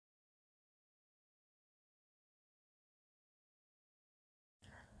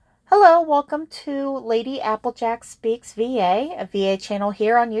Hello, welcome to Lady Applejack Speaks VA, a VA channel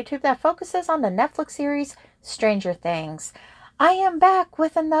here on YouTube that focuses on the Netflix series Stranger Things. I am back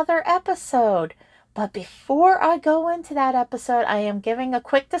with another episode, but before I go into that episode, I am giving a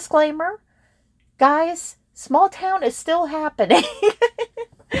quick disclaimer. Guys, small town is still happening.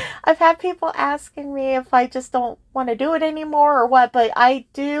 I've had people asking me if I just don't want to do it anymore or what, but I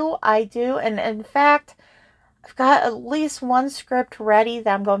do, and in fact, I've got at least one script ready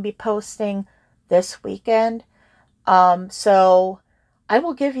that I'm going to be posting this weekend. So I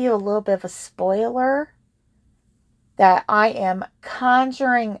will give you a little bit of a spoiler that I am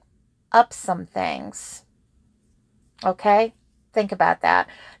conjuring up some things. Okay? Think about that.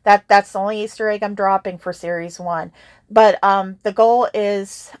 That's the only Easter egg I'm dropping for series 1. But the goal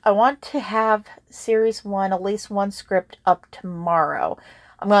is I want to have series 1, at least one script up tomorrow.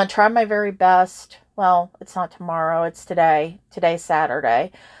 I'm going to try my very best. Well, it's not tomorrow, it's today. Today's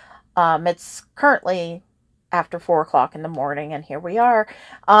Saturday. It's currently after 4 o'clock in the morning, and here we are.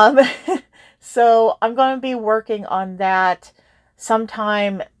 So I'm going to be working on that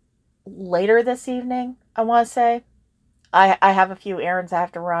sometime later this evening, I want to say. I have a few errands I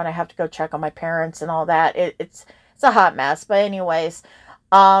have to run. I have to go check on my parents and all that. It's a hot mess. But anyways,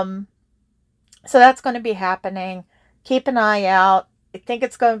 so that's going to be happening. Keep an eye out. I think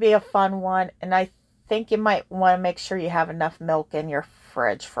it's going to be a fun one. And I think you might want to make sure you have enough milk in your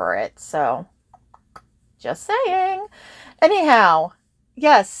fridge for it. So, just saying. Anyhow,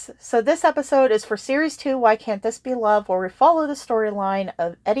 yes. So this episode is for Series 2, Why Can't This Be Love? Where we follow the storyline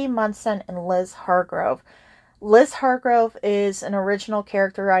of Eddie Munson and Liz Hargrove. Liz Hargrove is an original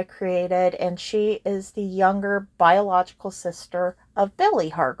character I created, and she is the younger biological sister of Billy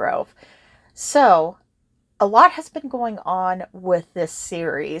Hargrove. So, a lot has been going on with this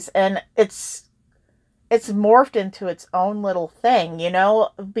series, and it's morphed into its own little thing, you know,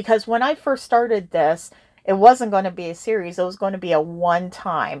 because when I first started this, it wasn't going to be a series. It was going to be a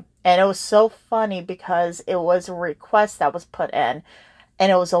one-time, and it was so funny because it was a request that was put in.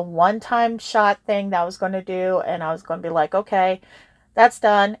 And it was a one-time shot thing that I was going to do. And I was going to be like, okay, that's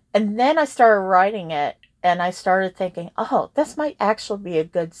done. And then I started writing it. And I started thinking, oh, this might actually be a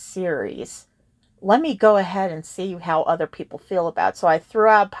good series. Let me go ahead and see how other people feel about it. So I threw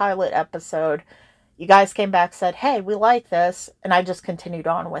out a pilot episode. You guys came back and said, hey, we like this. And I just continued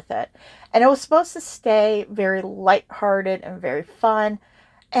on with it. And it was supposed to stay very lighthearted and very fun.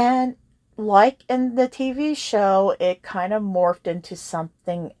 And like in the TV show, it kind of morphed into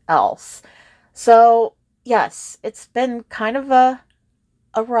something else. So, yes, it's been kind of a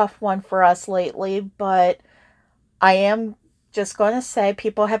rough one for us lately, but I am just going to say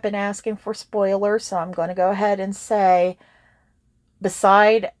people have been asking for spoilers, so I'm going to go ahead and say,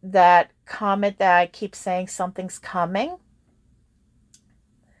 beside that comment that I keep saying something's coming,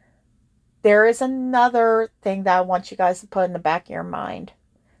 there is another thing that I want you guys to put in the back of your mind.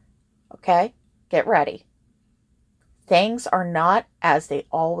 Okay, get ready. Things are not as they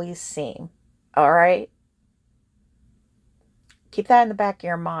always seem. All right? Keep that in the back of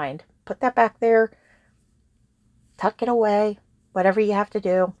your mind. Put that back there. Tuck it away. Whatever you have to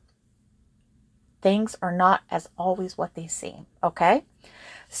do. Things are not as always what they seem. Okay?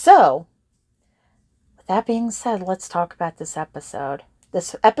 So, with that being said, let's talk about this episode.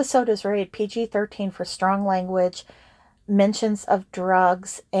 This episode is rated PG-13 for strong language, mentions of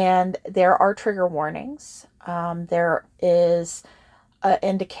drugs, and there are trigger warnings. There is an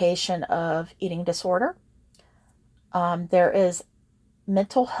indication of eating disorder. There is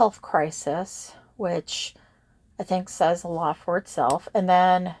mental health crisis, which I think says a lot for itself, and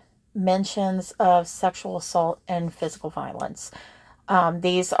then mentions of sexual assault and physical violence.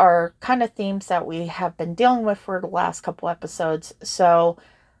 These are kind of themes that we have been dealing with for the last couple episodes. So,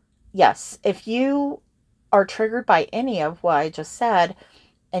 yes, if you are triggered by any of what I just said,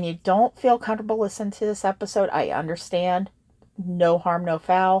 and you don't feel comfortable listening to this episode, I understand. No harm, no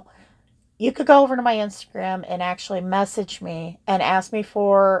foul. You could go over to my Instagram and actually message me and ask me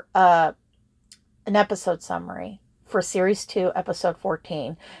for an episode summary for Series 2, Episode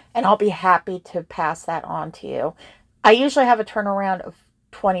 14. And I'll be happy to pass that on to you. I usually have a turnaround of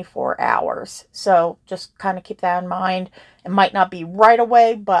 24 hours. So just kind of keep that in mind. It might not be right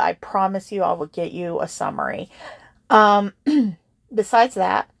away, but I promise you I will get you a summary. Besides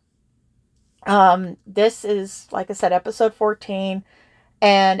that, this is, like I said, episode 14,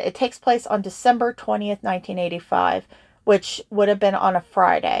 and it takes place on December 20th, 1985, which would have been on a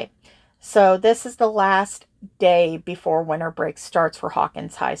Friday. So this is the last day before winter break starts for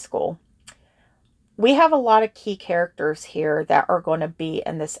Hawkins High School. We have a lot of key characters here that are going to be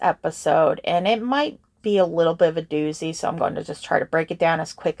in this episode, and it might be a little bit of a doozy, so I'm going to just try to break it down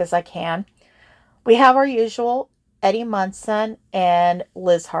as quick as I can. We have our usual Eddie Munson and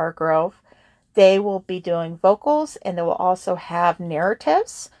Liz Hargrove. They will be doing vocals, and they will also have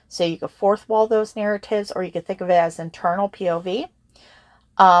narratives. So you could fourth wall those narratives, or you could think of it as internal POV.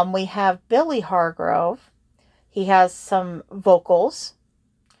 We have Billy Hargrove. He has some vocals.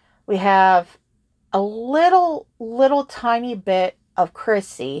 We have a little tiny bit of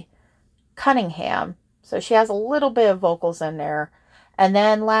Chrissy Cunningham. So she has a little bit of vocals in there. And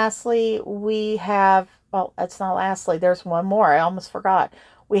then lastly, we have, well, that's not lastly, there's one more. I almost forgot.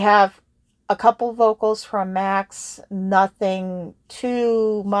 We have a couple vocals from Max, nothing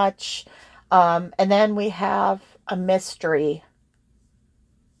too much. And then we have a mystery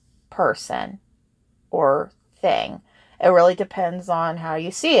person or thing. It really depends on how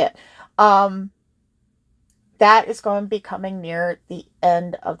you see it. That is going to be coming near the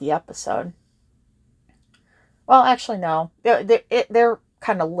end of the episode. Well, actually, no. They're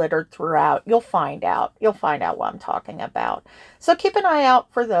kind of littered throughout. You'll find out. You'll find out what I'm talking about. So keep an eye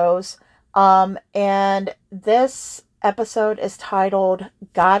out for those. And this episode is titled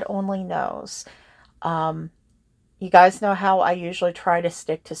God Only Knows. You guys know how I usually try to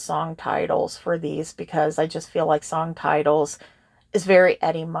stick to song titles for these because I just feel like song titles is very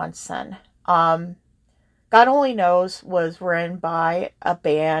Eddie Munson. God Only Knows was written by a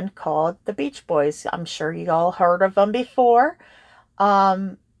band called the Beach Boys. I'm sure you all heard of them before.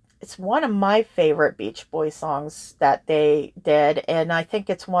 It's one of my favorite Beach Boys songs that they did, and I think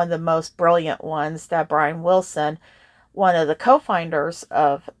it's one of the most brilliant ones that Brian Wilson, one of the co-founders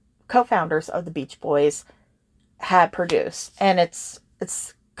of the Beach Boys, had produced. And it's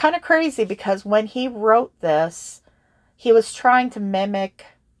kind of crazy because when he wrote this, he was trying to mimic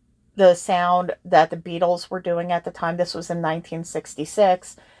the sound that the Beatles were doing at the time. This was in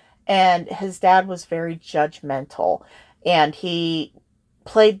 1966, and his dad was very judgmental, and he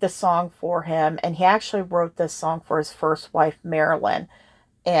played the song for him, and he actually wrote this song for his first wife, Marilyn,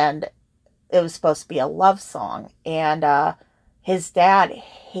 and it was supposed to be a love song, and his dad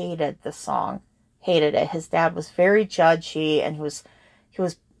hated the song, hated it. His dad was very judgy, and he was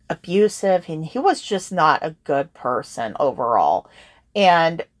abusive, and he was just not a good person overall.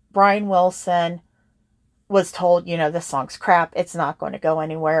 And Brian Wilson was told, you know, this song's crap, it's not going to go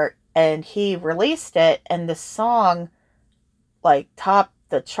anywhere, and he released it, and the song like topped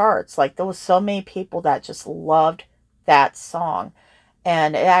the charts. Like there was so many people that just loved that song,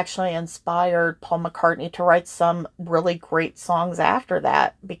 and it actually inspired Paul McCartney to write some really great songs after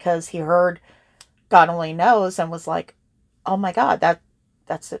that, because he heard God Only Knows and was like, oh my God,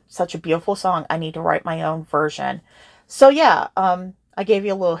 that's such a beautiful song, I need to write my own version. So yeah, I gave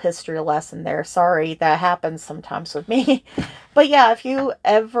you a little history lesson there. Sorry, that happens sometimes with me. But yeah, if you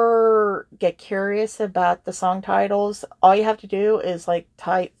ever get curious about the song titles, all you have to do is like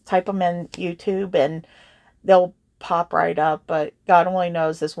type them in YouTube and they'll pop right up. But God Only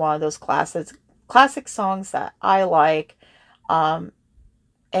Knows is one of those classic songs that I like. And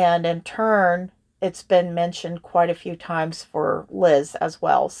in turn, it's been mentioned quite a few times for Liz as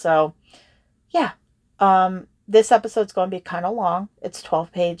well. So yeah, this episode's going to be kind of long. It's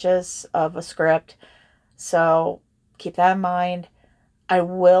 12 pages of a script. So keep that in mind. I'm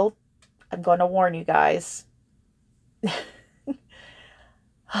going to warn you guys.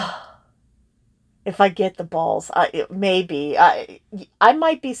 If I get the balls, I might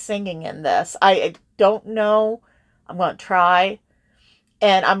be singing in this. I don't know. I'm going to try.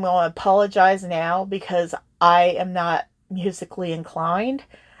 And I'm going to apologize now because I am not musically inclined.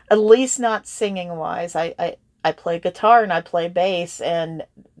 At least not singing wise. I play guitar and I play bass, and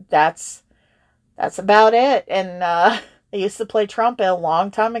that's about it. And I used to play trumpet a long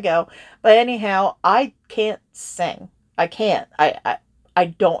time ago. But anyhow, I can't sing. I can't. I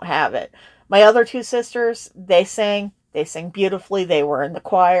don't have it. My other two sisters, they sing beautifully. They were in the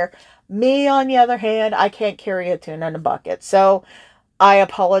choir. Me, on the other hand, I can't carry a tune in a bucket. So I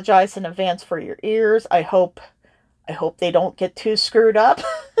apologize in advance for your ears. I hope they don't get too screwed up.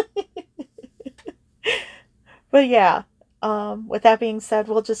 But yeah, with that being said,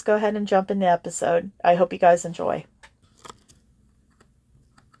 we'll just go ahead and jump in the episode. I hope you guys enjoy.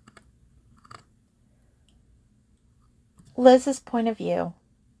 Liz's point of view,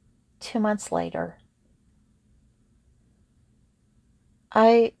 2 months later.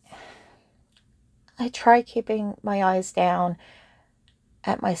 I try keeping my eyes down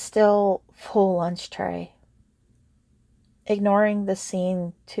at my still full lunch tray, ignoring the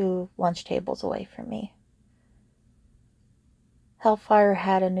scene 2 lunch tables away from me. Hellfire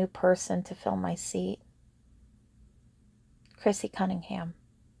had a new person to fill my seat. Chrissy Cunningham.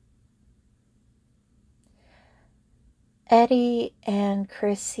 Eddie and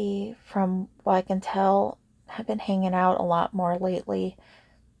Chrissy, from what I can tell, have been hanging out a lot more lately.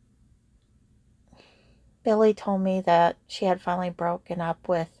 Billy told me that she had finally broken up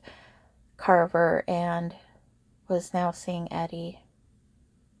with Carver and was now seeing Eddie.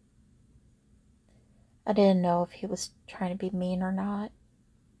 I didn't know if he was trying to be mean or not.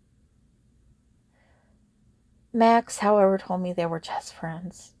 Max, however, told me they were just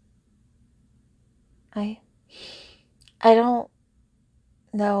friends. I don't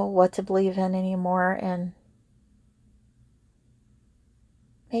know what to believe in anymore, and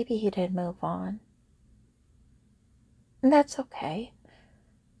maybe he did move on. And that's okay.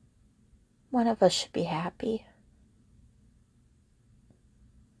 One of us should be happy.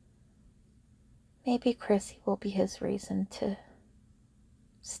 Maybe Chrissy will be his reason to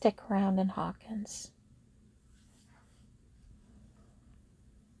stick around in Hawkins.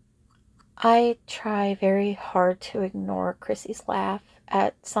 I try very hard to ignore Chrissy's laugh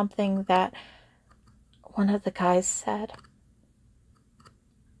at something that one of the guys said.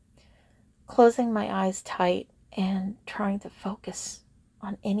 Closing my eyes tight and trying to focus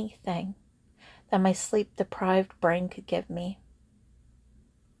on anything that my sleep-deprived brain could give me.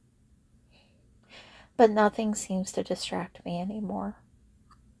 But nothing seems to distract me anymore.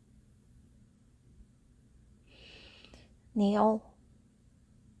 Neil,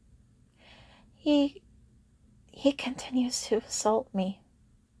 he continues to assault me,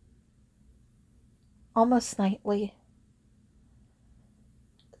 almost nightly.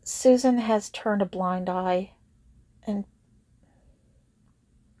 Susan has turned a blind eye, and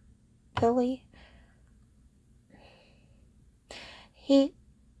Billy, he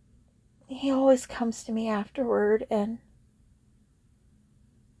always comes to me afterward, and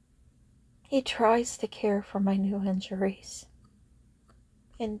he tries to care for my new injuries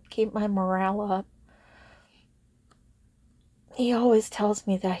and keep my morale up. He always tells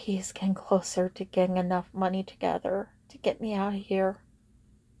me that he's getting closer to getting enough money together to get me out of here.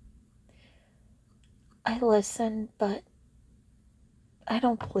 I listen, but I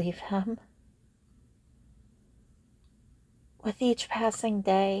don't believe him. With each passing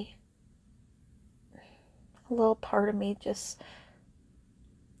day, a little part of me just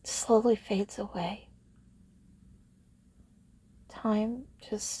slowly fades away. Time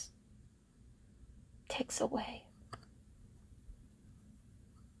just ticks away.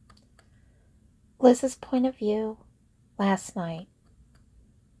 Liz's point of view last night.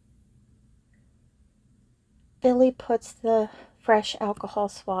 Billy puts the fresh alcohol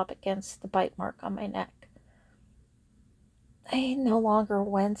swab against the bite mark on my neck. I no longer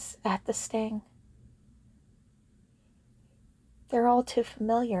wince at the sting. They're all too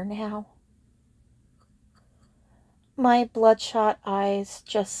familiar now. My bloodshot eyes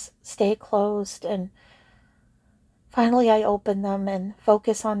just stay closed, and finally I open them and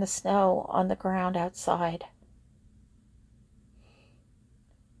focus on the snow on the ground outside.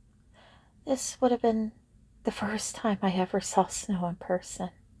 This would have been the first time I ever saw snow in person.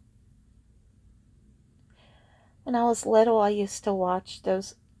 When I was little, I used to watch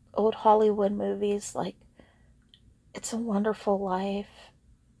those old Hollywood movies like It's a Wonderful Life,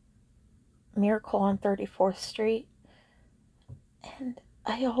 Miracle on 34th Street, and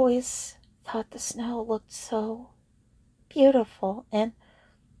I always thought the snow looked so beautiful and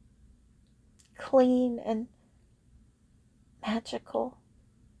clean and magical.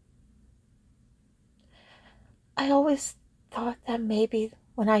 I always thought that maybe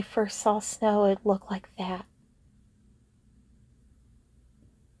when I first saw snow, it looked like that.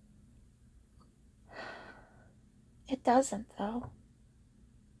 It doesn't, though.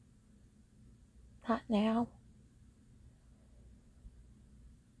 Not now.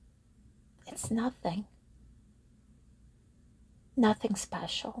 It's nothing. Nothing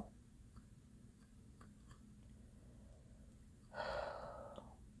special.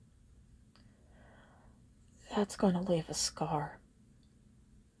 That's going to leave a scar.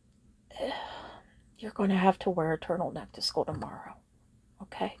 You're going to have to wear a turtleneck to school tomorrow,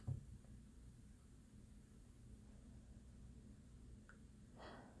 okay?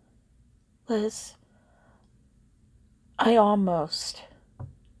 Liz, I almost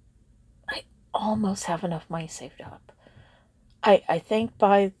have enough money saved up. I think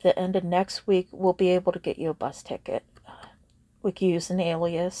by the end of next week, we'll be able to get you a bus ticket. We can use an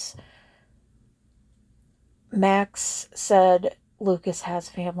alias. Max said Lucas has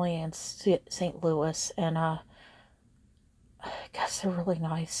family in St. Louis, and I guess they're really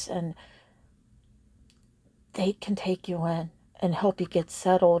nice, and they can take you in and help you get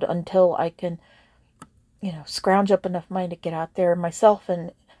settled until I can, scrounge up enough money to get out there myself.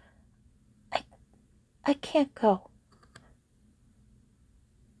 And I can't go.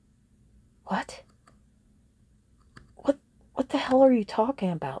 What? What the hell are you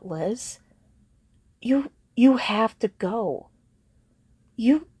talking about, Liz? You have to go.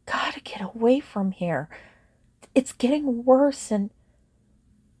 You gotta get away from here. It's getting worse and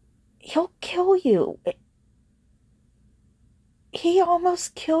he'll kill you. He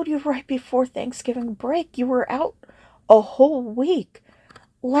almost killed you right before Thanksgiving break. You were out a whole week.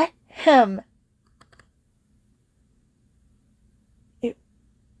 Let him.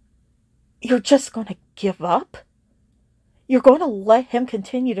 You're just going to give up? You're going to let him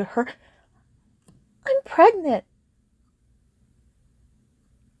continue to hurt? I'm pregnant.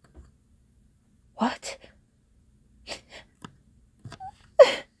 What?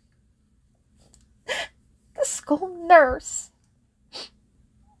 The school nurse.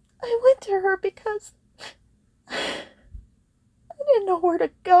 I went to her because I didn't know where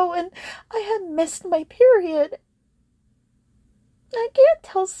to go and I had missed my period. I can't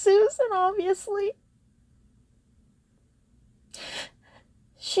tell Susan, obviously.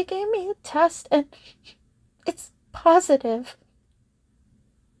 She gave me a test and it's positive.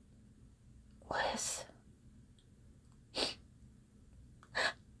 Liz,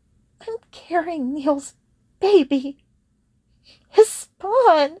 I'm carrying Neil's baby, his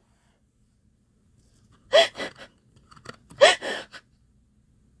spawn.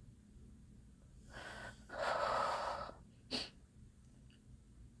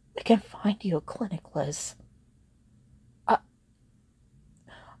 I can find you a clinic, Liz.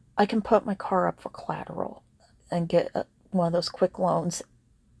 I can put my car up for collateral and get one of those quick loans.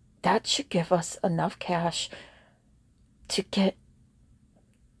 That should give us enough cash to get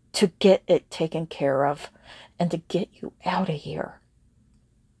it taken care of and to get you out of here.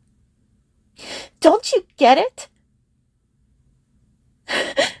 Don't you get it?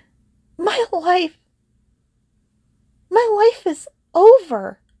 My life is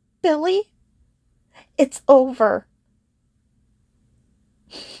over, Billy. It's over.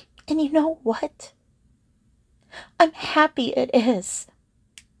 And you know what? I'm happy it is.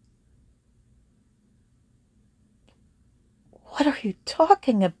 What are you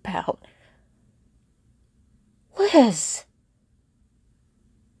talking about? Liz.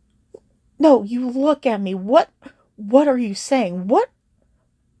 No, you look at me. What are you saying? What?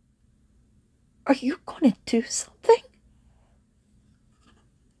 Are you going to do something?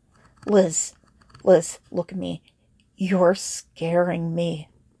 Liz, look at me. You're scaring me.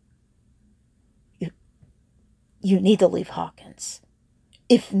 You need to leave Hawkins.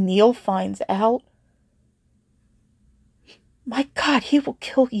 If Neil finds out, my God, he will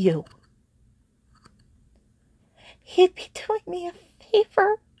kill you. He'd be doing me a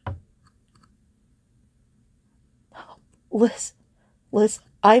favor. Oh, Liz,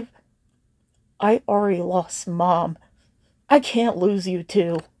 I already lost Mom. I can't lose you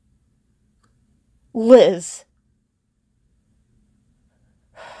too. Liz.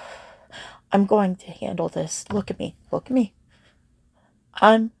 I'm going to handle this. Look at me.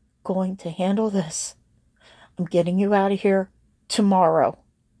 I'm going to handle this. I'm getting you out of here tomorrow.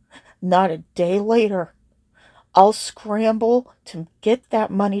 Not a day later. I'll scramble to get that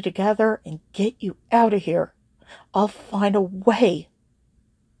money together and get you out of here. I'll find a way.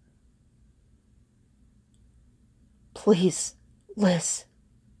 Please, Liz,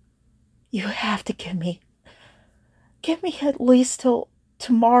 you have to give me at least till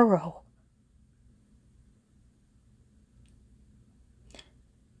tomorrow.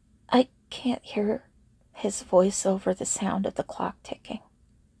 I can't hear his voice over the sound of the clock ticking.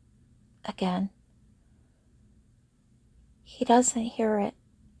 Again. He doesn't hear it,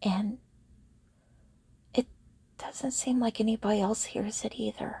 and it doesn't seem like anybody else hears it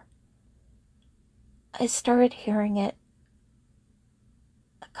either. I started hearing it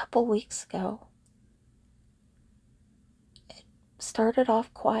a couple weeks ago. It started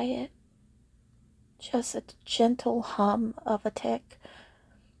off quiet, just a gentle hum of a tick.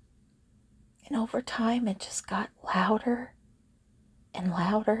 And over time, it just got louder and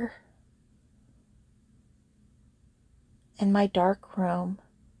louder. In my dark room,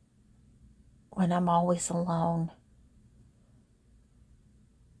 when I'm always alone,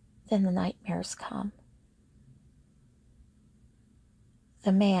 then the nightmares come.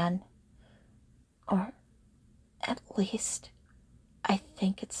 The man, or at least I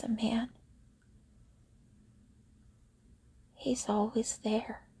think it's a man, he's always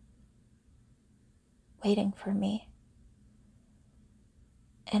there, waiting for me,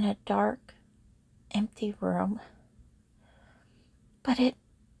 in a dark, empty room. But it's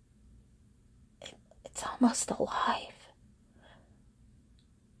almost alive.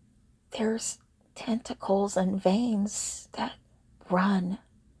 There's tentacles and veins that run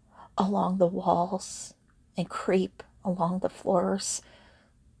along the walls and creep along the floors.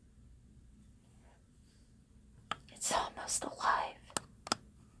 It's almost alive.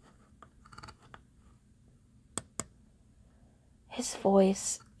 His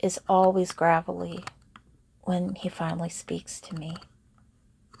voice is always gravelly when he finally speaks to me.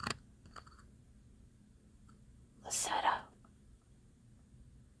 Lisetta,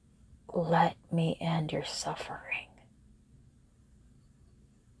 let me end your suffering.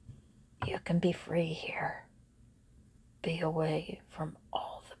 You can be free here. Be away from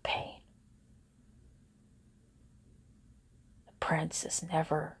all the pain. The prince is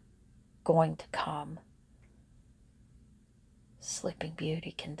never going to come. Sleeping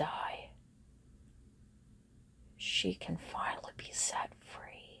Beauty can die. She can finally be set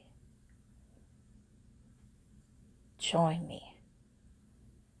free. Join me.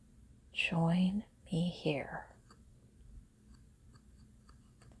 Join me here.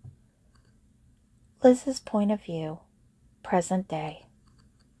 Liz's point of view, present day.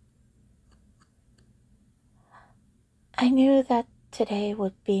 I knew that today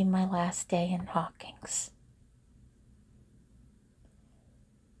would be my last day in Hawkins.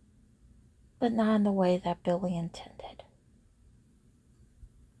 But not in the way that Billy intended.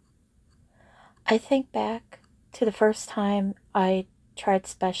 I think back to the first time I tried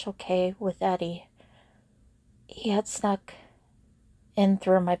Special K with Eddie. He had snuck in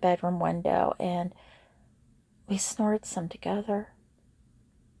through my bedroom window and we snored some together.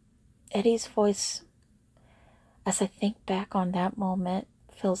 Eddie's voice, as I think back on that moment,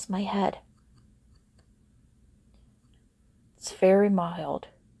 fills my head. It's very mild.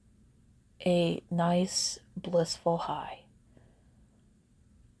 A nice, blissful high.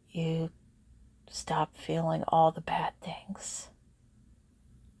 You stop feeling all the bad things.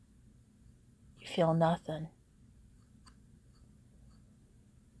 You feel nothing.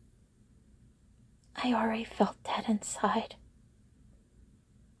 I already felt dead inside.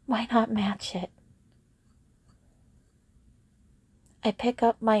 Why not match it? I pick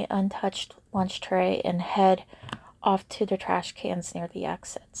up my untouched lunch tray and head off to the trash cans near the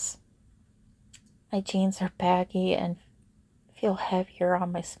exits. My jeans are baggy and feel heavier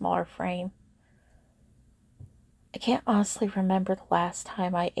on my smaller frame. I can't honestly remember the last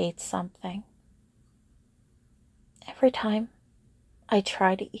time I ate something. Every time I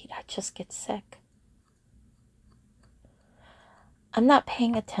try to eat, I just get sick. I'm not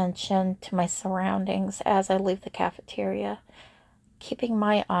paying attention to my surroundings as I leave the cafeteria, keeping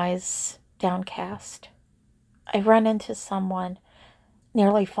my eyes downcast. I run into someone,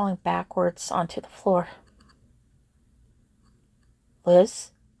 nearly falling backwards onto the floor.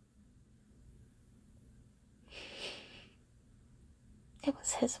 Liz? It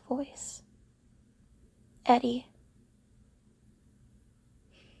was his voice. Eddie.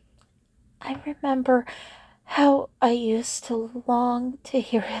 I remember how I used to long to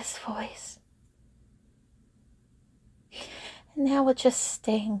hear his voice. And now it just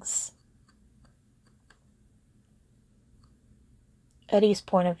stings. Eddie's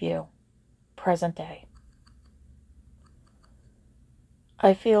point of view, present day.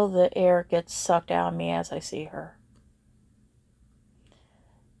 I feel the air gets sucked out of me as I see her.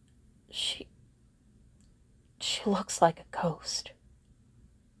 She looks like a ghost.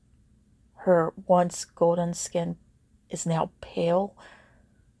 Her once golden skin is now pale.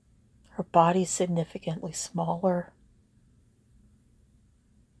 Her body significantly smaller.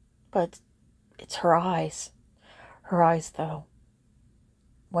 But it's her eyes. Her eyes, though.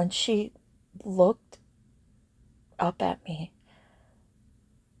 When she looked up at me,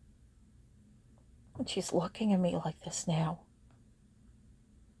 and she's looking at me like this now,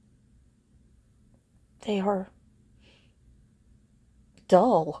 they are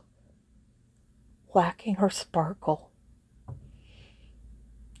dull, lacking her sparkle.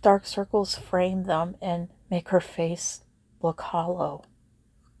 Dark circles frame them and make her face look hollow.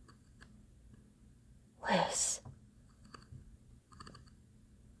 Liz.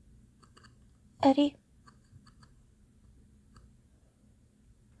 Eddie.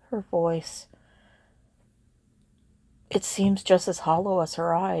 Her voice. It seems just as hollow as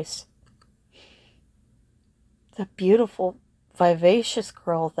her eyes. The beautiful, vivacious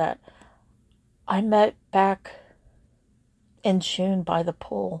girl that I met back in June by the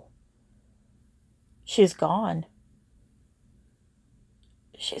pool. She's gone.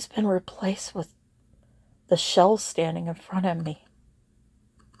 She's been replaced with the shell standing in front of me.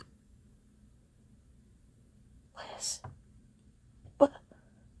 Liz,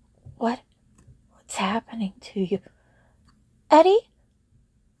 what's happening to you? Eddie,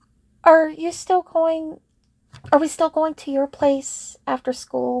 are we still going to your place after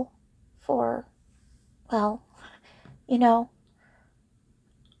school? for, well, you know,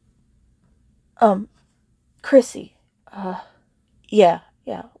 Chrissy, yeah,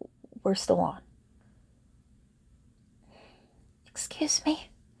 we're still on. Excuse me?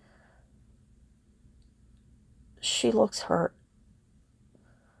 She looks hurt.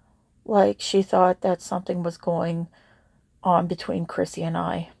 Like she thought that something was going on between Chrissy and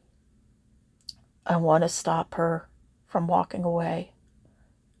I. I want to stop her from walking away.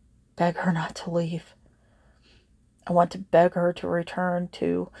 Beg her not to leave. I want to beg her to return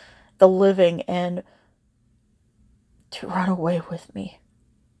to the living and to run away with me.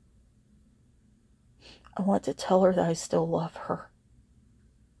 I want to tell her that I still love her.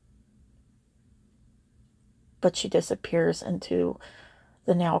 But she disappears into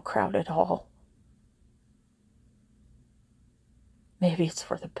the now crowded hall. Maybe it's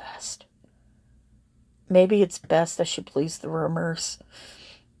for the best. Maybe it's best that she believes the rumors.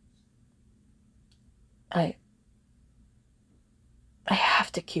 I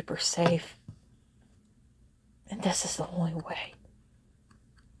have to keep her safe. And this is the only way.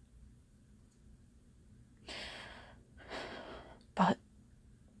 But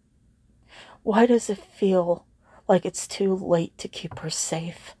why does it feel like it's too late to keep her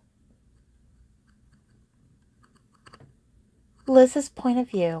safe? Liz's point of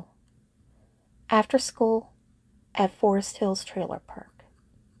view. After school at Forest Hills Trailer Park.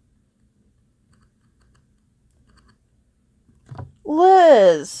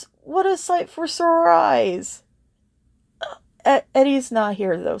 Liz, what a sight for sore eyes. Eddie's not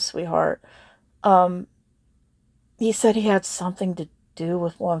here though, sweetheart. He said he had something to do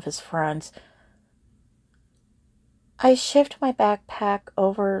with one of his friends. I shift my backpack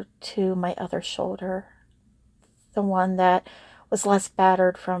over to my other shoulder, the one that was less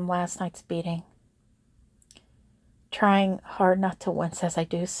battered from last night's beating, trying hard not to wince as I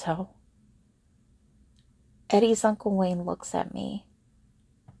do so. Eddie's Uncle Wayne looks at me,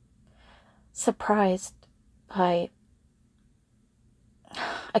 surprised by,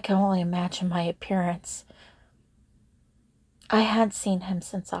 I can only imagine my appearance. I hadn't seen him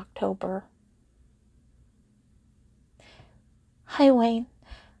since October. Hi, Wayne.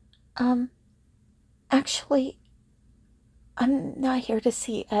 Actually, I'm not here to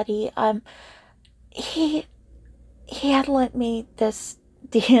see Eddie. He had lent me this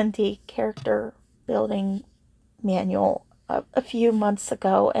D&D character building manual a few months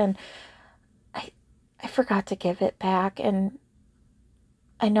ago, and I forgot to give it back, and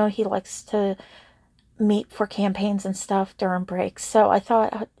I know he likes to meet for campaigns and stuff during breaks, so I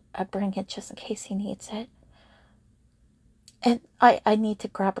thought I'd bring it just in case he needs it. And I need to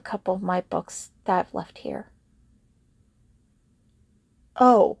grab a couple of my books that I've left here.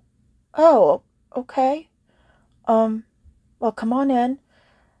 Oh, okay. Well, come on in.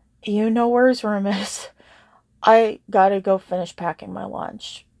 You know where his room is. I gotta go finish packing my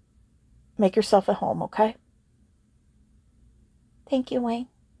lunch. Make yourself at home, okay? Thank you, Wayne.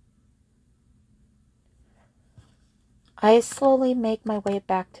 I slowly make my way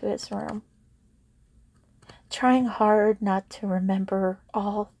back to his room, trying hard not to remember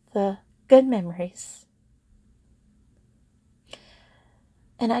all the good memories.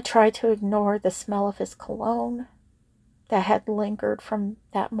 And I try to ignore the smell of his cologne that had lingered from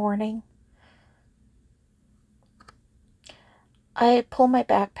that morning. I pull my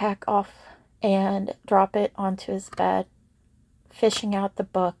backpack off and drop it onto his bed, fishing out the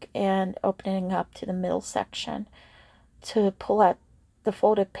book and opening up to the middle section to pull out the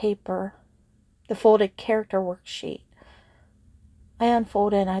folded paper, the folded character worksheet. I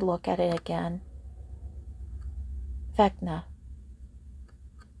unfold it and I look at it again. Vecna.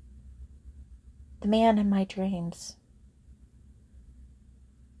 The man in my dreams.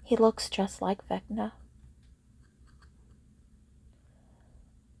 He looks just like Vecna.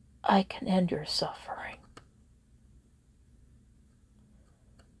 I can end your suffering.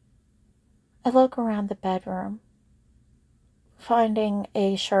 I look around the bedroom, finding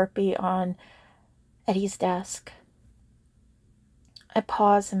a Sharpie on Eddie's desk. I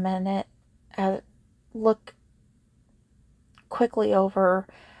pause a minute and look quickly over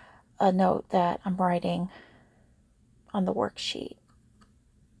a note that I'm writing on the worksheet.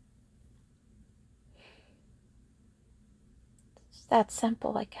 It's that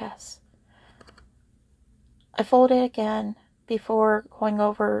simple, I guess. I fold it again before going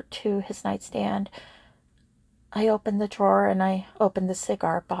over to his nightstand. I open the drawer and I open the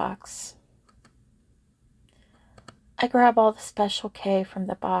cigar box. I grab all the Special K from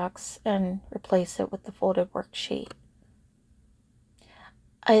the box and replace it with the folded worksheet.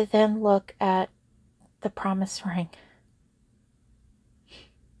 I then look at the promise ring.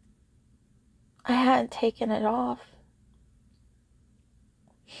 I hadn't taken it off.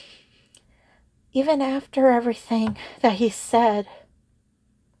 Even after everything that he said,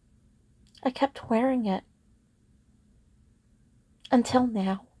 I kept wearing it. Until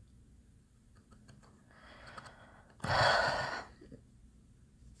now.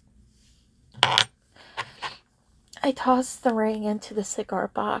 I tossed the ring into the cigar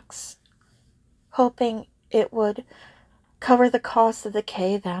box, hoping it would cover the cost of the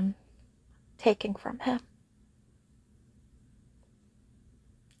cake I'm taking from him.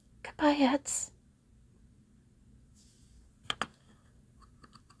 Goodbye, Eds.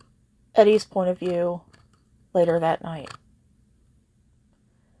 Eddie's point of view later that night.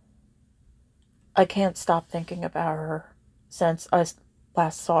 I can't stop thinking about her since I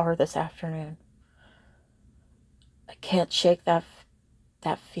last saw her this afternoon. I can't shake that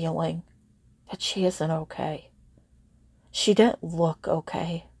feeling that she isn't okay. She didn't look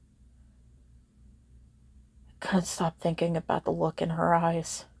okay. I couldn't stop thinking about the look in her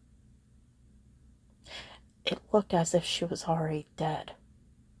eyes. It looked as if she was already dead.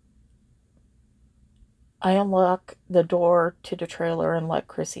 I unlocked the door to the trailer and let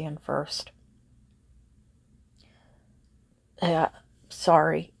Chrissy in first.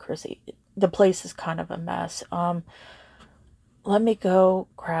 Sorry, Chrissy. The place is kind of a mess. Let me go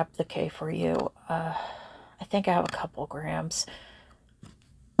grab the K for you. I think I have a couple grams.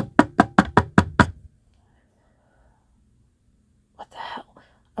 What the hell?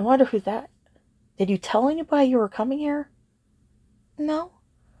 I wonder who that... Did you tell anybody you were coming here? No.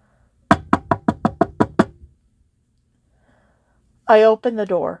 I opened the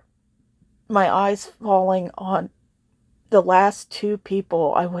door, my eyes falling on the last two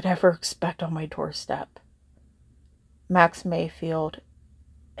people I would ever expect on my doorstep. Max Mayfield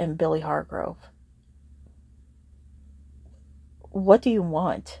and Billy Hargrove. What do you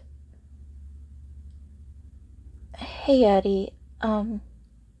want? Hey, Eddie,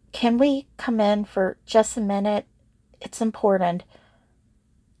 can we come in for just a minute? It's important.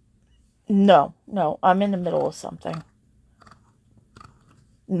 No, I'm in the middle of something.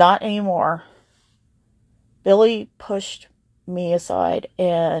 Not anymore. Billy pushed me aside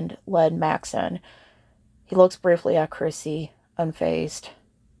and led Max in. He looks briefly at Chrissy, unfazed.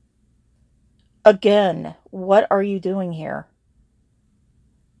 Again, what are you doing here?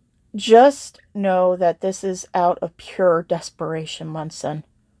 Just know that this is out of pure desperation, Munson.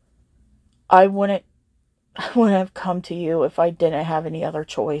 I wouldn't have come to you if I didn't have any other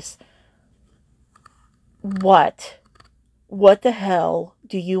choice. What? What the hell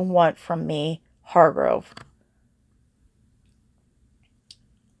do you want from me, Hargrove?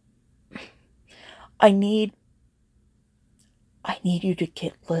 I need you to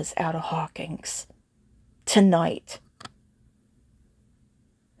get Liz out of Hawkins. Tonight.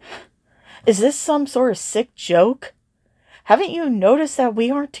 Is this some sort of sick joke? Haven't you noticed that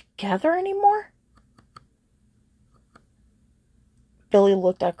we aren't together anymore? Billy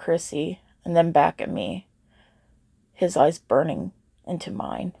looked at Chrissy and then back at me, his eyes burning into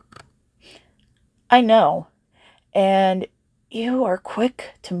mine. I know, and you are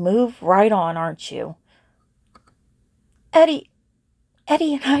quick to move right on, aren't you? Eddie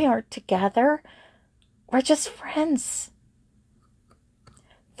and I aren't together. We're just friends.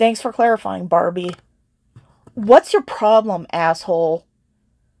 Thanks for clarifying, Barbie. What's your problem, asshole?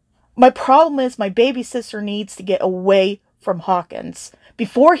 My problem is my baby sister needs to get away from Hawkins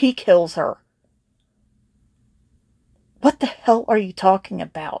before he kills her. What the hell are you talking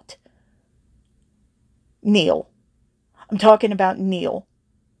about? Neil. I'm talking about Neil.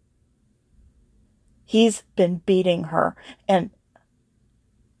 He's been beating her and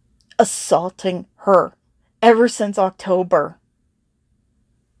assaulting her ever since October.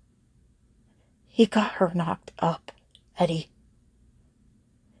 He got her knocked up, Eddie.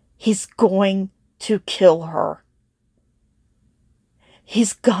 He's going to kill her.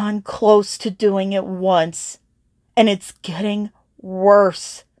 He's gone close to doing it once, and it's getting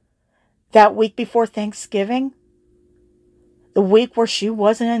worse. That week before Thanksgiving, the week where she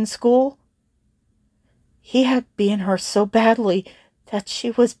wasn't in school, he had beaten her so badly that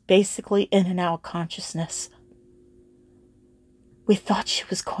she was basically in and out of consciousness. We thought she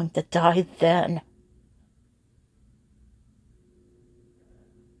was going to die then.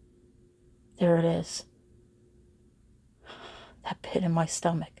 There it is. That pit in my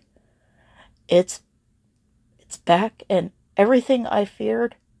stomach. It's back, and everything I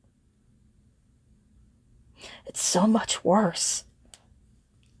feared, it's so much worse.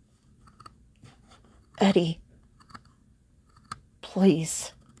 Eddie,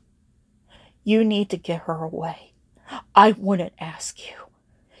 please. You need to get her away. I wouldn't ask you.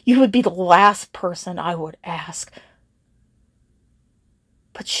 You would be the last person I would ask.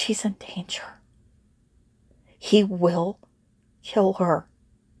 But she's in danger. He will kill her.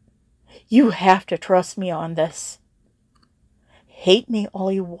 You have to trust me on this. Hate me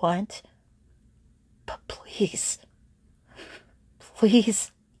all you want, but please,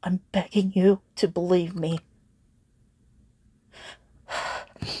 please, I'm begging you to believe me.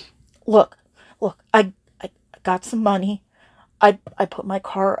 Look, I got some money. I put my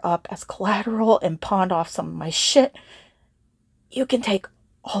car up as collateral and pawned off some of my shit. You can take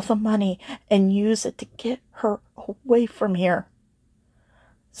all the money and use it to get her away from here.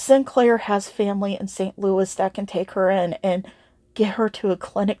 Sinclair has family in St. Louis that can take her in and get her to a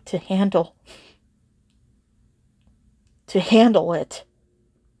clinic to handle it.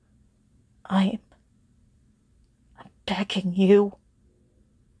 I'm begging you.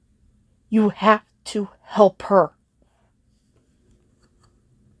 You have to help her.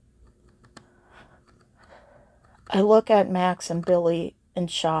 I look at Max and Billy in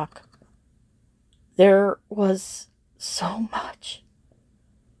shock. There was so much.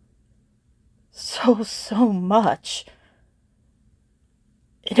 So much.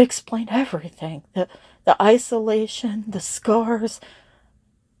 It explained everything. The isolation, the scars,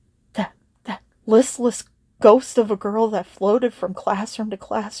 that listless ghost of a girl that floated from classroom to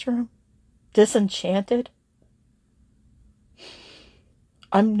classroom, disenchanted.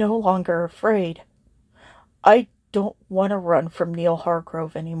 I'm no longer afraid. I don't want to run from Neil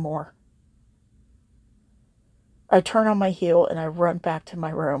Hargrove anymore. I turn on my heel and I run back to my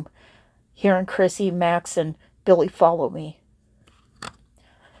room, hearing Chrissy, Max, and Billy follow me.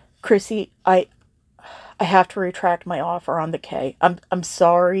 Chrissy, I have to retract my offer on the K. I'm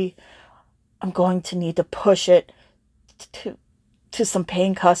sorry. I'm going to need to push it to some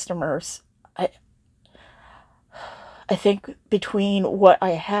paying customers. I think between what I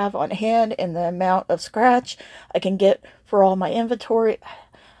have on hand and the amount of scratch I can get for all my inventory,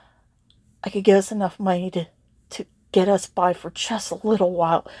 I could get us enough money to get us by for just a little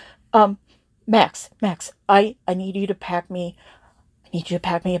while. Max, I need you to pack me. I need you to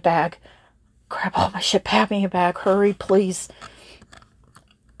pack me a bag. Grab all my shit, pack me a bag. Hurry, please.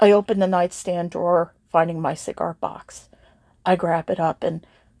 I open the nightstand drawer, finding my cigar box. I grab it up and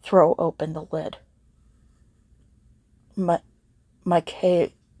throw open the lid. My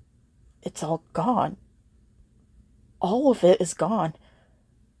K, it's all gone. All of it is gone.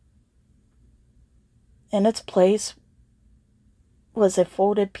 In its place was a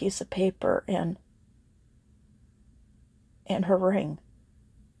folded piece of paper and her ring.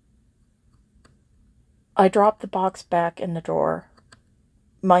 I drop the box back in the drawer,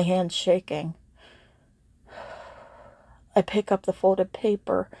 my hands shaking. I pick up the folded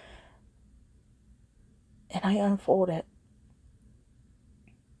paper and I unfold it.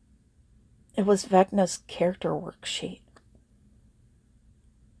 It was Vecna's character worksheet.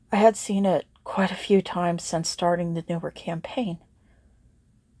 I had seen it quite a few times since starting the newer campaign.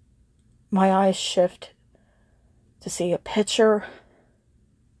 My eyes shift to see a picture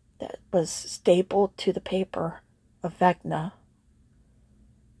that was stapled to the paper of Vecna.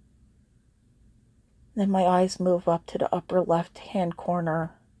 Then my eyes move up to the upper left-hand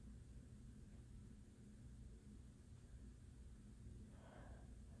corner.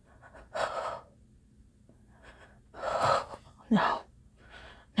 No.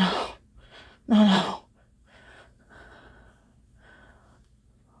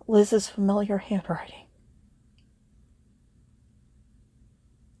 Liz's familiar handwriting.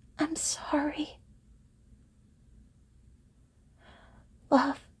 I'm sorry.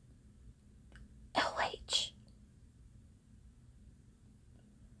 Love, LH.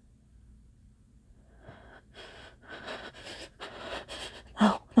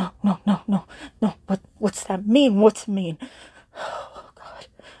 No. What's that mean? What's it mean? Oh, God.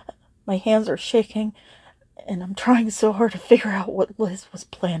 My hands are shaking, and I'm trying so hard to figure out what Liz was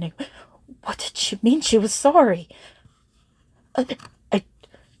planning. What did she mean she was sorry?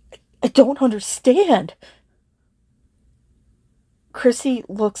 I don't understand. Chrissy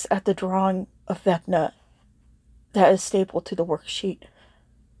looks at the drawing of Vecna that is stapled to the worksheet.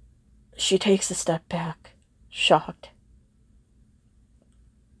 She takes a step back, shocked.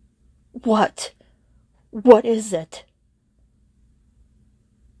 What? What is it?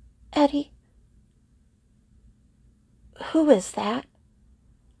 Eddie, who is that?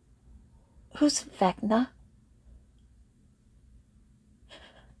 Who's Vecna?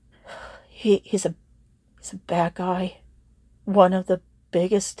 He's a bad guy. One of the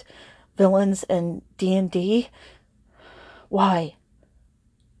biggest villains in D&D. Why?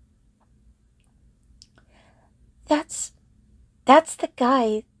 That's That's the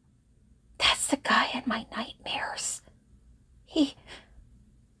guy. That's the guy in my nightmares. He...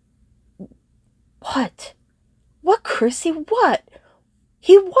 What? What, Chrissy? What?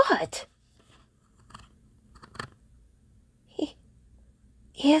 He what?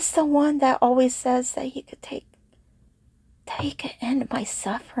 He is the one that always says that he could end my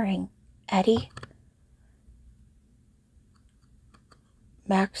suffering, Eddie.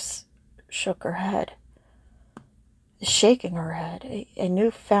 Max shook her head, shaking her head, a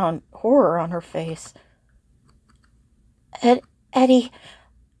newfound horror on her face. Eddie,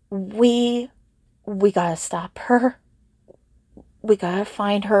 we gotta stop her. We gotta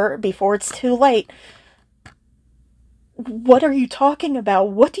find her before it's too late. What are you talking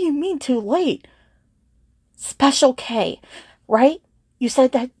about? What do you mean too late? Special K, right? You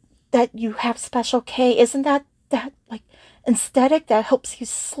said that you have Special K. Isn't that like anesthetic that helps you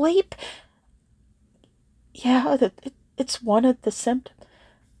sleep? Yeah, it's one of the symptoms.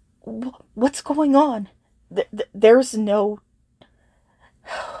 What's going on? There's no...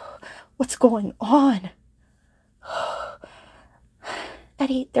 What's going on?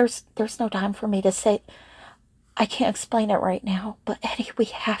 Eddie, there's no time for me to say... I can't explain it right now, but Eddie, we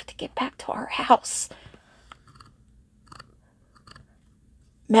have to get back to our house.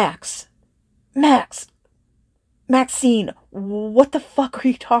 Maxine, what the fuck are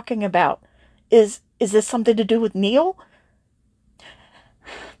you talking about? Is this something to do with Neil?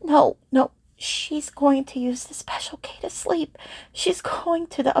 No, she's going to use the Special K to sleep. She's going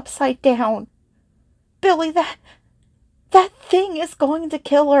to the Upside Down. Billy, that thing is going to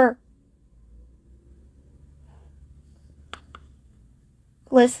kill her.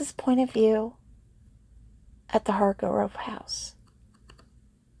 Liz's point of view at the Hargrove house.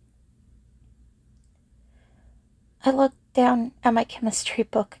 I looked down at my chemistry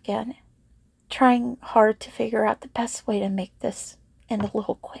book again, trying hard to figure out the best way to make this end a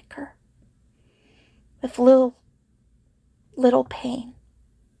little quicker. With little pain.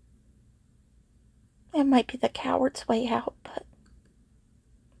 It might be the coward's way out, but...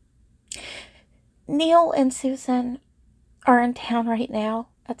 Neil and Susan are in town right now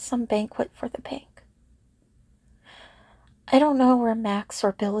at some banquet for the bank. I don't know where Max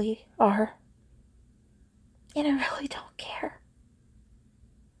or Billy are, and I really don't care.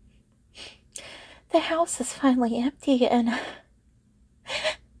 The house is finally empty, and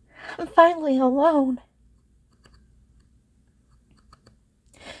I'm finally alone.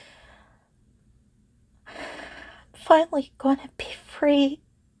 I'm finally gonna be free.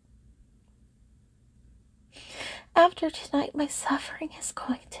 After tonight, my suffering is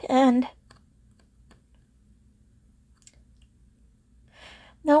going to end.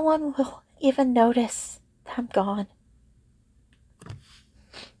 No one will even notice that I'm gone.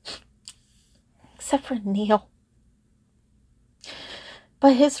 Except for Neil.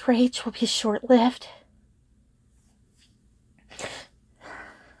 But his rage will be short-lived.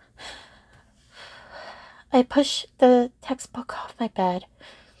 I push the textbook off my bed,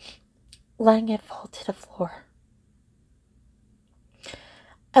 letting it fall to the floor.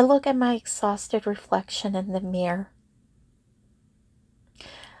 I look at my exhausted reflection in the mirror.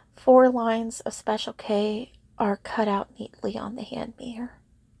 4 lines of Special K are cut out neatly on the hand mirror.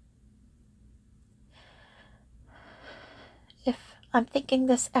 If I'm thinking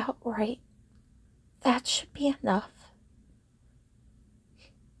this out right, that should be enough.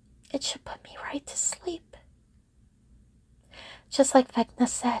 It should put me right to sleep. Just like Vecna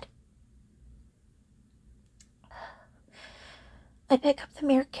said. I pick up the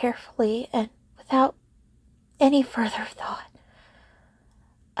mirror carefully and without any further thought,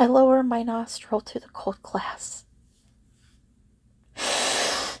 I lower my nostril to the cold glass.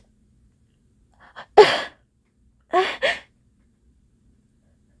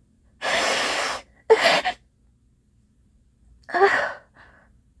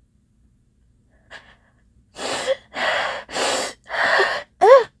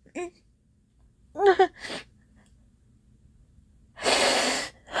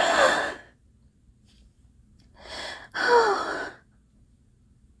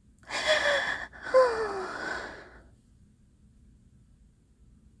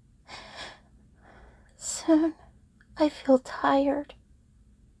 Soon, I feel tired.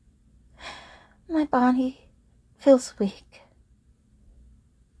 My body feels weak.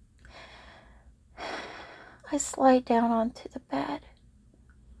 I slide down onto the bed,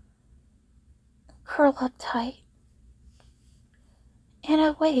 curl up tight, and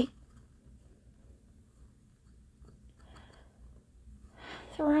I wait.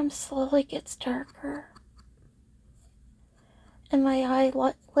 The room slowly gets darker, and my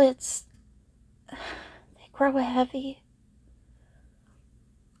eyelids, they grow heavy.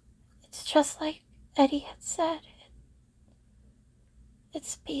 It's just like Eddie had said.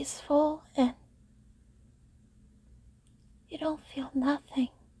 It's peaceful and you don't feel nothing.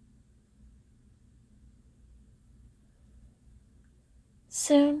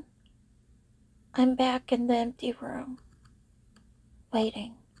 Soon, I'm back in the empty room,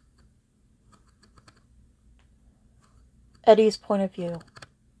 waiting. Eddie's point of view.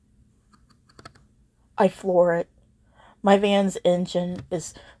 I floor it. My van's engine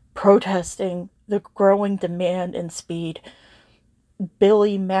is protesting the growing demand and speed.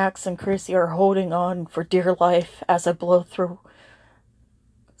 Billy, Max, and Chrissy are holding on for dear life as I blow through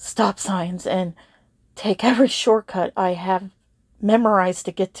stop signs and take every shortcut I have memorized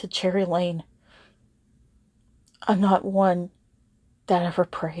to get to Cherry Lane. I'm not one that ever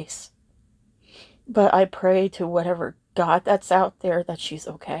prays, but I pray to whatever God that's out there that she's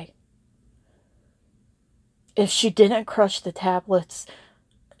okay. If she didn't crush the tablets,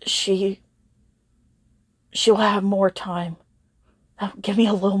 she'll have more time. Give me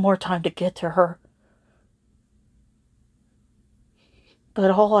a little more time to get to her.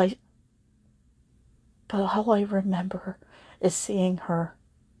 But all I remember is seeing her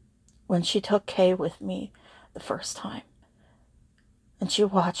when she took Kay with me the first time. And she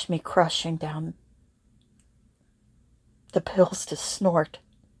watched me crushing down the pills to snort.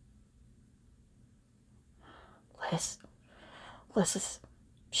 Liz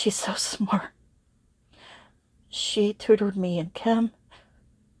she's so smart. She tutored me in chem.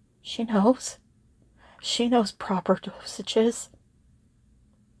 She knows proper dosages,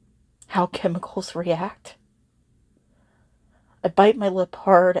 how chemicals react. I bite my lip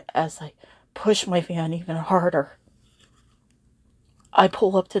hard as I push my van even harder. I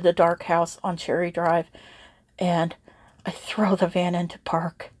pull up to the dark house on Cherry Drive and I throw the van into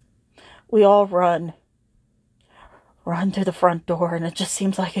park. We all run to the front door, and it just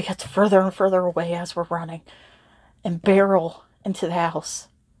seems like it gets further and further away as we're running, and barrel into the house.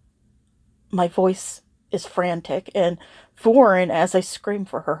 My voice is frantic and foreign as I scream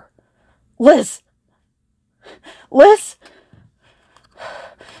for her. Liz! Liz!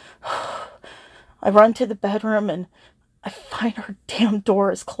 I run to the bedroom and I find her damn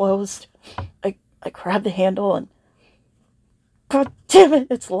door is closed. I grab the handle and God damn it,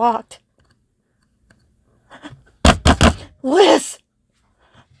 it's locked. Liz!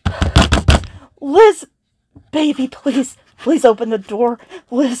 Liz! Baby, please open the door.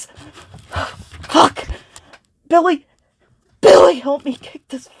 Liz! Fuck! Billy, help me kick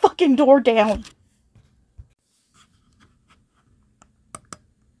this fucking door down.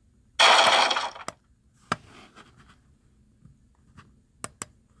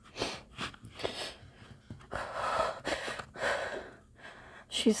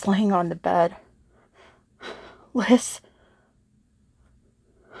 She's laying on the bed. Liz.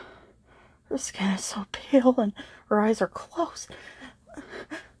 Her skin is so pale and her eyes are closed.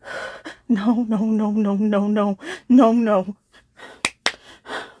 No.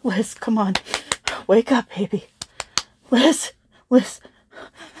 Liz, come on. Wake up, baby. Liz.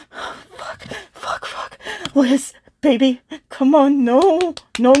 Fuck. Liz, baby, come on. No,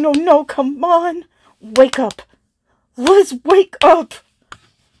 come on. Wake up. Liz, wake up.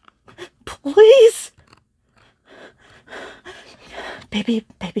 Please. Baby.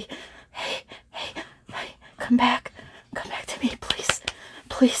 Hey. Come back to me,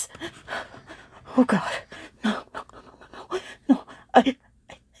 please. Oh God. No.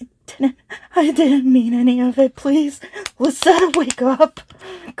 I didn't mean any of it, please. Lisetta, wake up.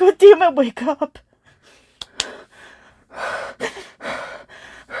 God damn it, wake up.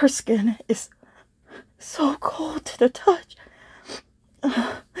 Her skin is so cold to the touch.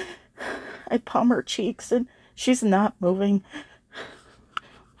 I palm her cheeks and she's not moving.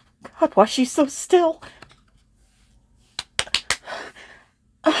 God, why is she so still?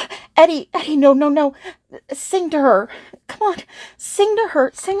 Eddie, no. Sing to her. Come on, sing to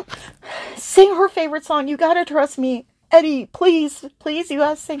her. Sing her favorite song. You gotta trust me. Eddie, please, you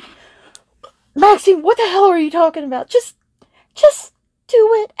gotta sing. Maxine, what the hell are you talking about? Just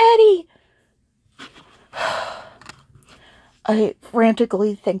do it, Eddie. I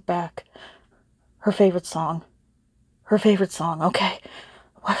frantically think back. Her favorite song, okay.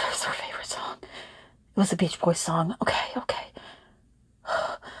 What was her favorite song? It was a Beach Boys song. Okay.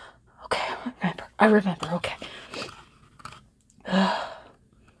 I remember, okay.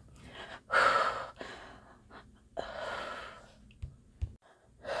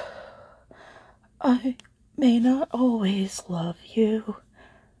 I may not always love you,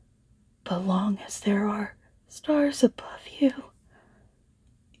 but long as there are stars above you,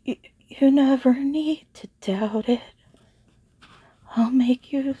 you never need to doubt it. I'll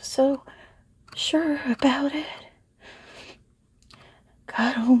make you so sure about it.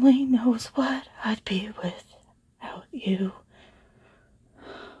 God only knows what I'd be without you.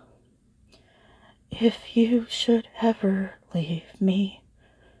 If you should ever leave me,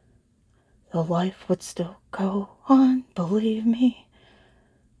 the life would still go on, believe me.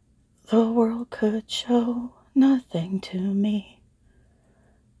 The world could show nothing to me.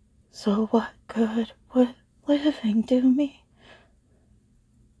 So what good would living do me?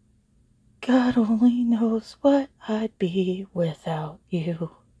 God only knows what I'd be without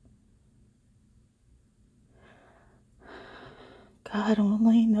you. God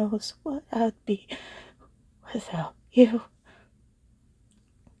only knows what I'd be without you.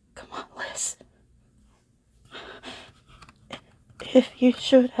 Come on, Liz. If you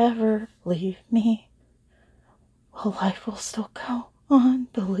should ever leave me, well, life will still go on,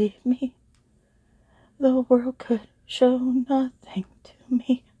 believe me. The world could show nothing to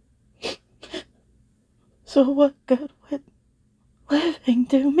me. So what good would living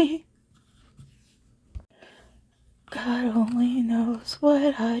do me? God only knows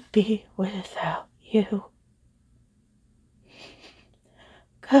what I'd be without you.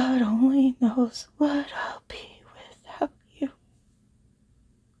 God only knows what I'll be without you.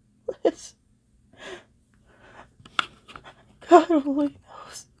 Liz. God only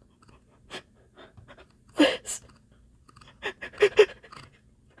knows. Liz.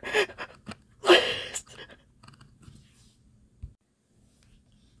 Liz.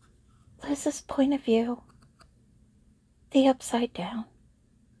 Liz's point of view. The upside down.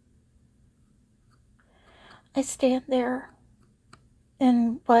 I stand there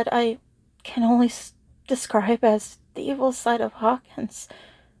in what I can only describe as the evil side of Hawkins.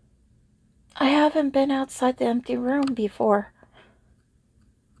 I haven't been outside the empty room before.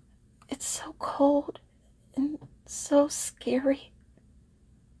 It's so cold and so scary.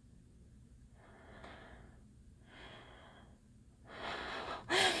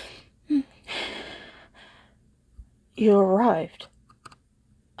 You arrived.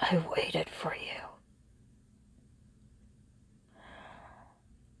 I waited for you.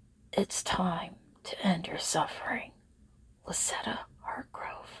 It's time to end your suffering, Lady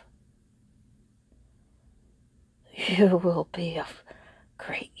Hargrove. You will be of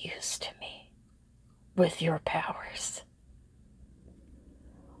great use to me with your powers.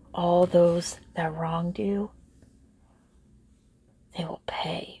 All those that wronged you, they will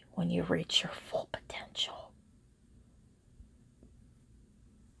pay when you reach your full potential.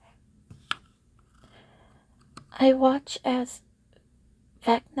 I watch as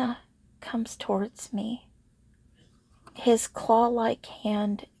Vecna comes towards me, his claw-like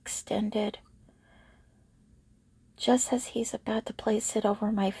hand extended. Just as he's about to place it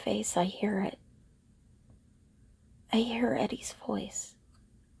over my face, I hear it. I hear Eddie's voice.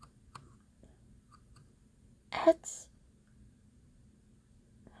 Ed's.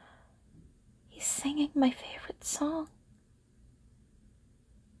 He's singing my favorite song.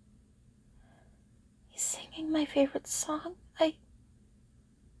 He's singing my favorite song. I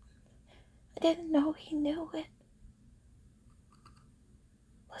didn't know he knew it.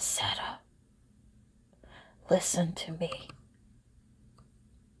 Lisetta, listen to me.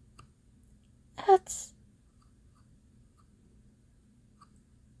 That's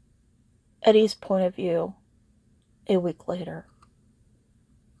Eddie's point of view a week later.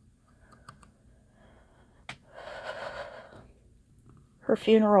 Her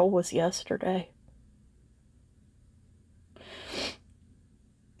funeral was yesterday.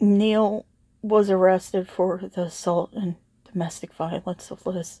 Neil was arrested for the assault and domestic violence of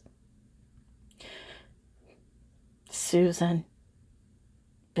Liz. Susan,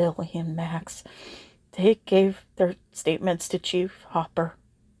 Billy, and Max, they gave their statements to Chief Hopper.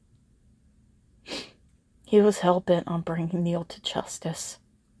 He was hell-bent on bringing Neil to justice.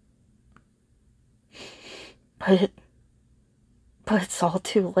 But it's all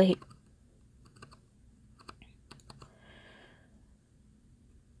too late.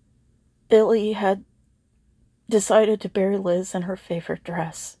 Billy had decided to bury Liz in her favorite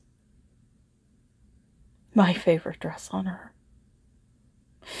dress. My favorite dress on her.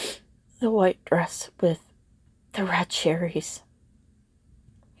 The white dress with the red cherries.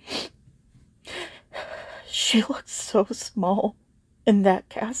 She looked so small in that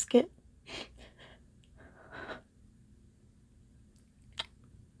casket.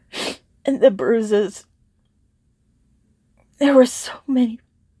 And the bruises. There were so many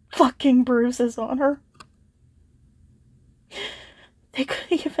fucking bruises on her. They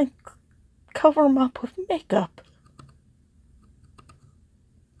couldn't even cover them up with makeup.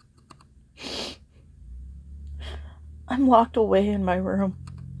 I'm locked away in my room,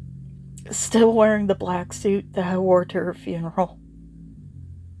 still wearing the black suit that I wore to her funeral.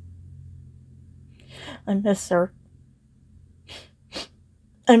 I miss her.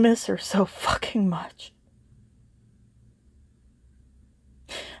 I miss her so fucking much.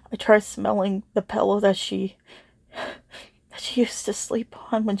 I try smelling the pillow that she used to sleep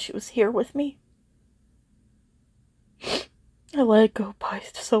on when she was here with me. I let it go by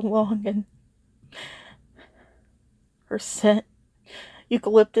so long, and her scent,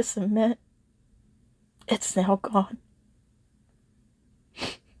 eucalyptus and mint, it's now gone.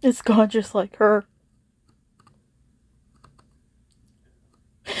 It's gone just like her.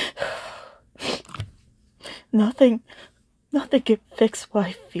 Nothing can fix what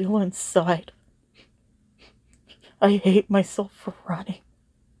I feel inside. I hate myself for running.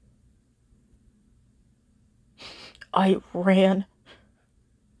 I ran.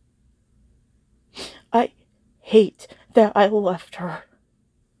 I hate that I left her.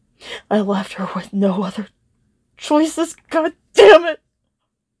 I left her with no other choices. God damn it!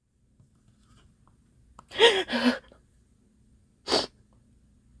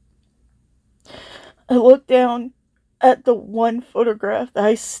 I look down at the one photograph that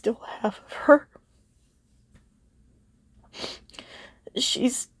I still have of her.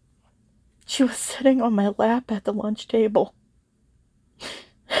 She was sitting on my lap at the lunch table,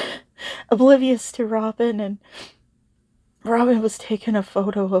 oblivious to Robin, and Robin was taking a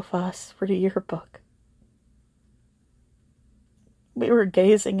photo of us for the yearbook. We were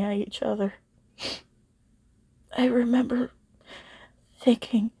gazing at each other. I remember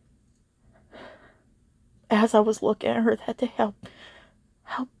thinking, as I was looking at her that day,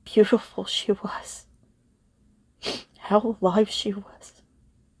 how beautiful she was. How alive she was.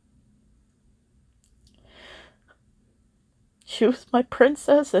 She was my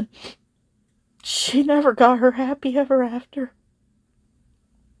princess, and she never got her happy ever after.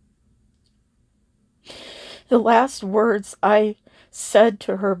 The last words I said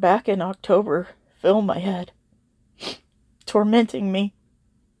to her back in October fill my head, tormenting me.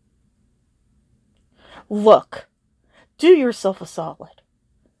 Look, do yourself a solid.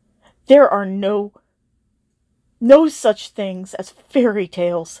 There are no such things as fairy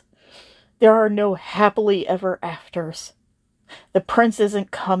tales. There are no happily ever afters. The prince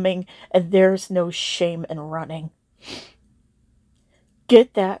isn't coming, and there's no shame in running.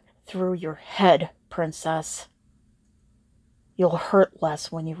 Get that through your head, princess. You'll hurt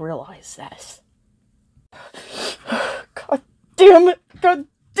less when you realize this. God damn it! God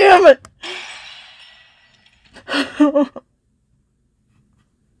damn it!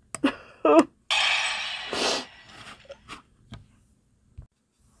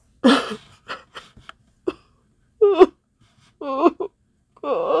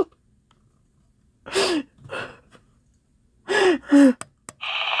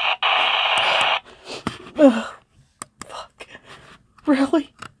 Fuck.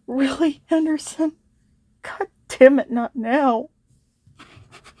 Really? Really, Henderson? God damn it, not now.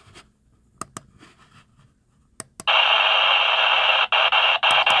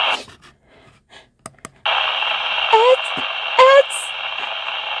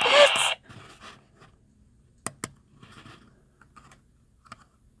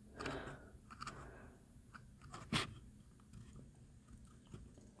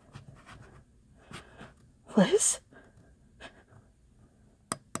 Liz?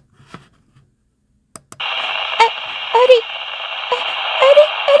 Eddie! Eddie!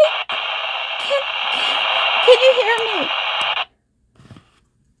 Can you hear me?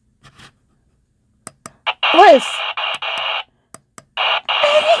 Liz!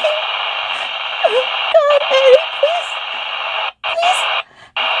 Eddie! Oh God, Eddie, please! Please!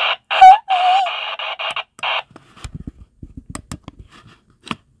 Help me!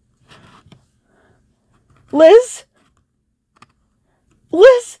 Liz?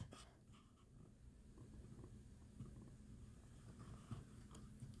 Liz?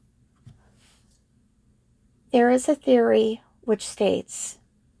 There is a theory which states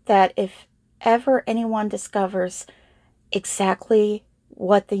that if ever anyone discovers exactly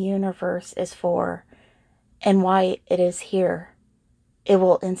what the universe is for and why it is here, it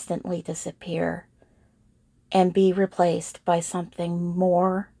will instantly disappear and be replaced by something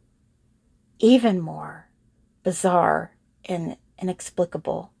more, even more bizarre and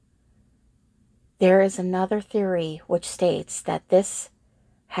inexplicable. There is another theory which states that this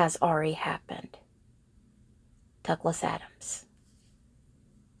has already happened. Douglas Adams.